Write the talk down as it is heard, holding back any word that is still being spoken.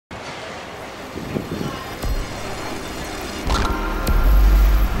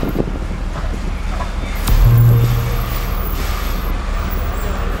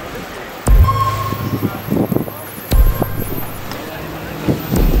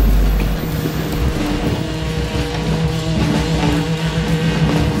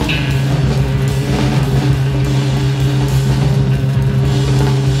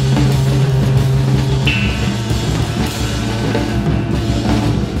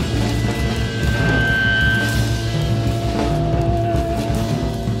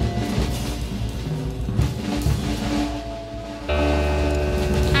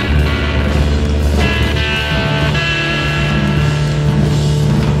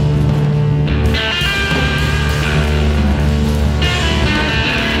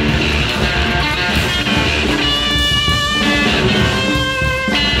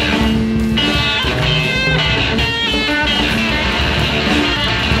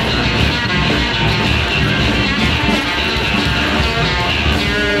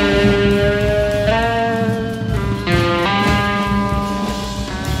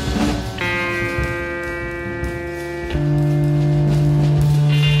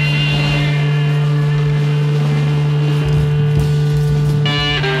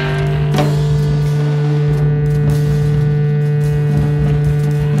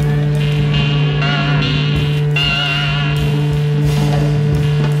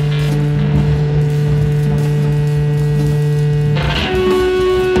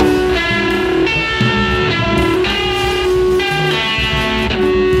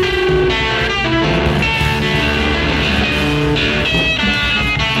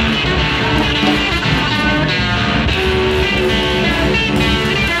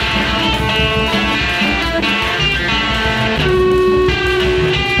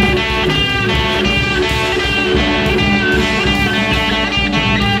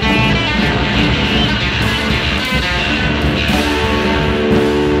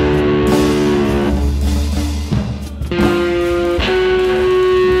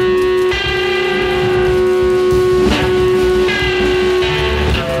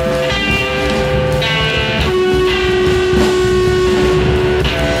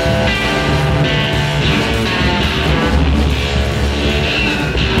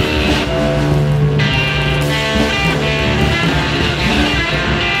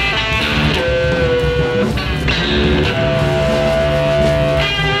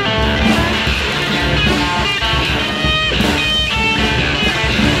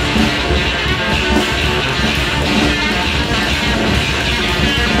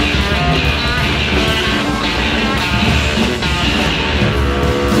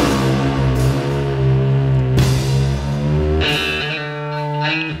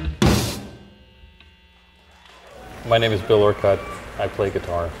My name is Bill Orcutt. I play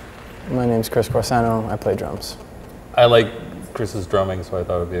guitar. My name's Chris Corsano. I play drums. I like Chris's drumming, so I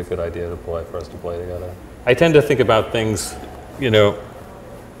thought it would be a good idea to play for us to play together. I tend to think about things, you know,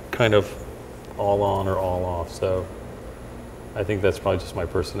 kind of all on or all off. So I think that's probably just my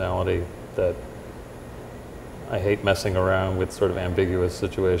personality, that I hate messing around with sort of ambiguous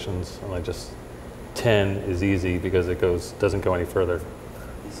situations, and I just 10 is easy because it doesn't go any further.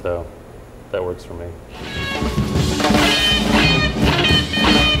 So that works for me.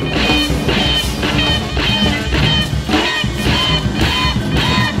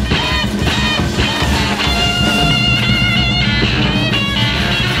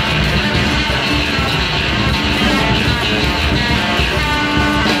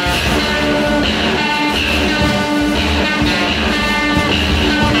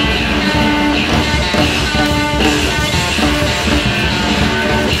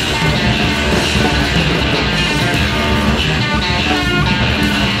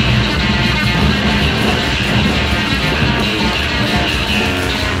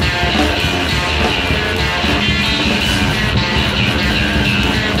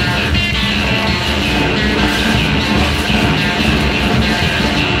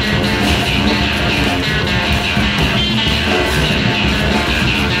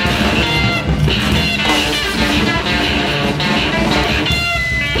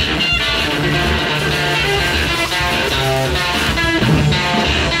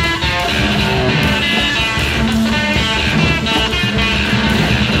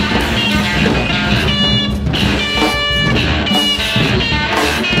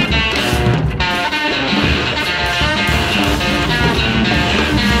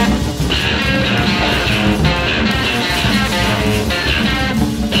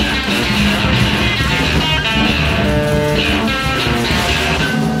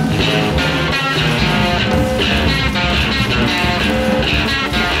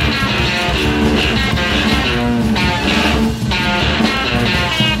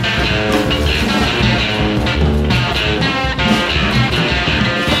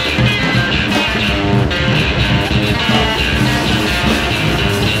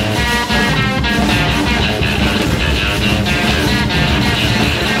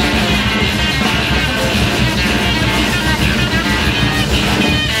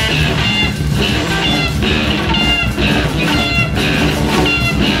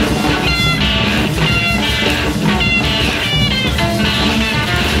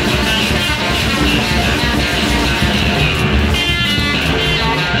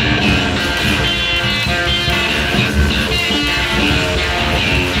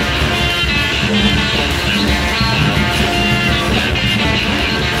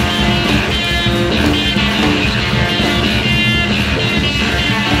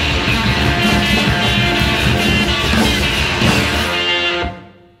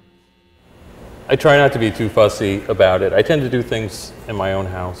 I try not to be too fussy about it. I tend to do things in my own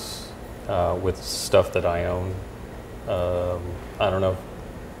house with stuff that I own. I don't know.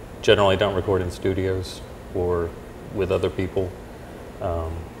 Generally, I don't record in studios or with other people.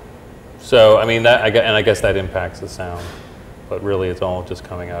 So, I mean, I guess that impacts the sound. But really, it's all just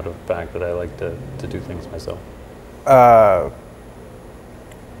coming out of the fact that I like to do things myself. I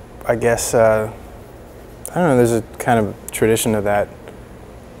guess, I don't know, there's a kind of tradition of that.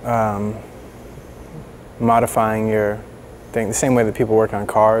 Modifying your thing, the same way that people work on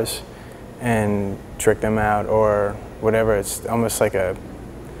cars and trick them out or whatever. It's almost like a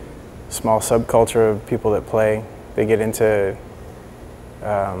small subculture of people that play. They get into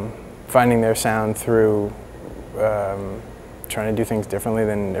finding their sound through trying to do things differently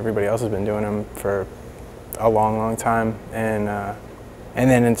than everybody else has been doing them for a long, long time. And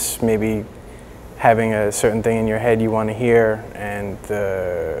then it's maybe having a certain thing in your head you want to hear, and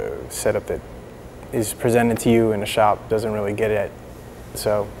the setup that is presented to you in a shop doesn't really get it.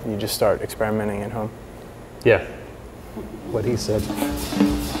 So you just start experimenting at home. Yeah, what he said.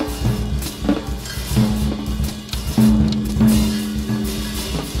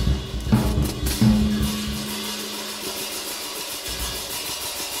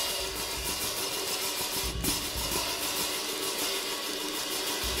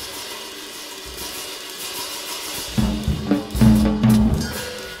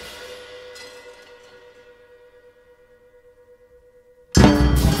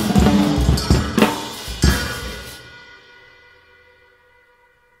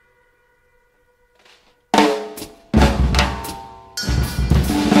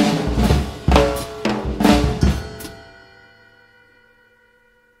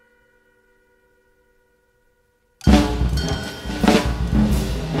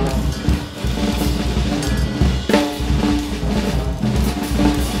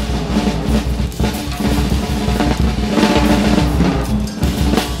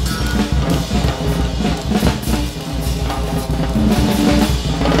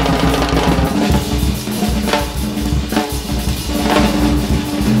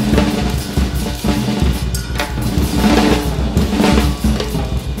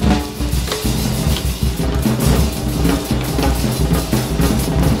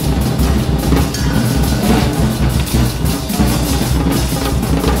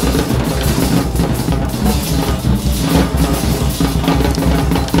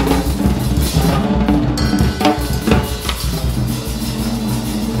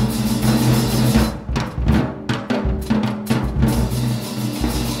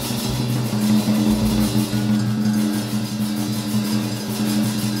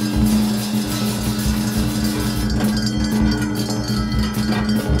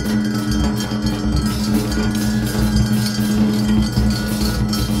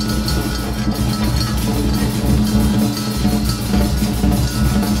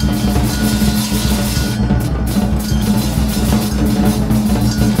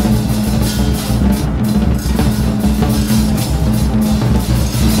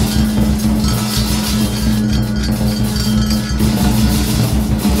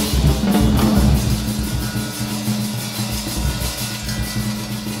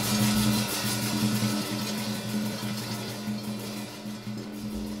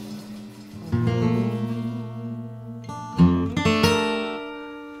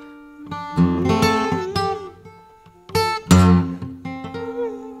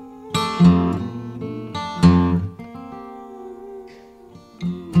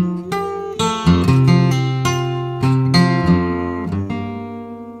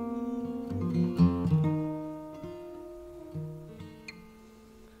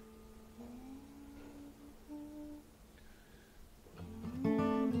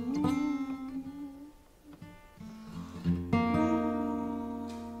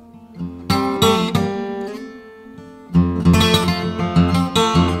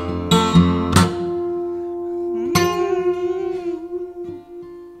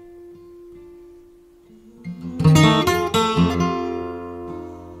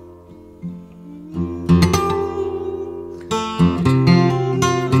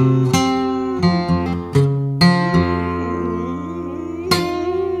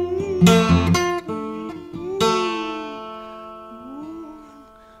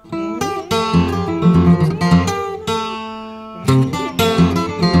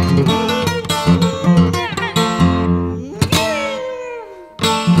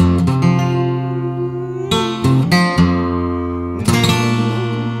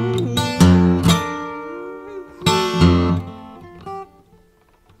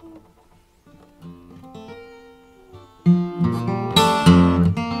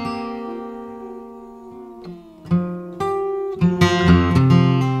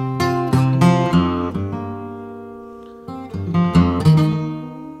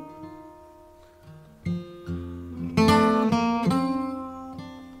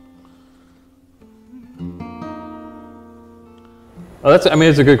 Oh, that's. I mean,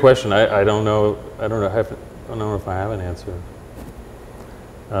 it's a good question. I don't know. I don't know if I have an answer.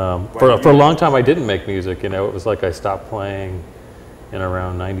 For a long time, I didn't make music. You know, it was like I stopped playing in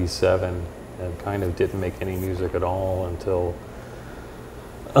around '97 and kind of didn't make any music at all until,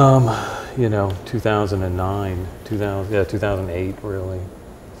 you know, 2009, 2008 really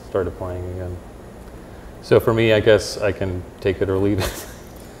started playing again. So for me, I guess I can take it or leave it.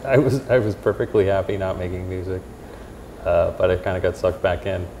 I was perfectly happy not making music, but I kind of got sucked back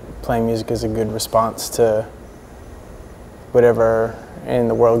in. Playing music is a good response to whatever in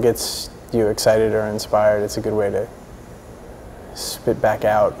the world gets you excited or inspired. It's a good way to spit back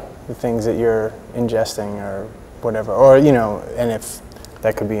out the things that you're ingesting or whatever, or you know, and if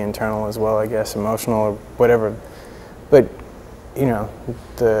that could be internal as well, I guess, emotional or whatever. But you know,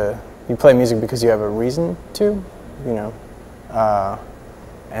 you play music because you have a reason to, you know,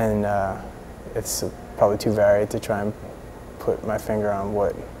 and it's probably too varied to try and put my finger on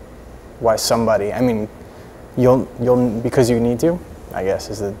why somebody. I mean, you'll because you need to, I guess,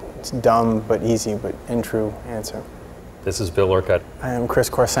 is the dumb but easy and true answer. This is Bill Orcutt. I am Chris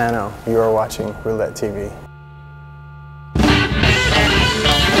Corsano. You are watching Roulette TV.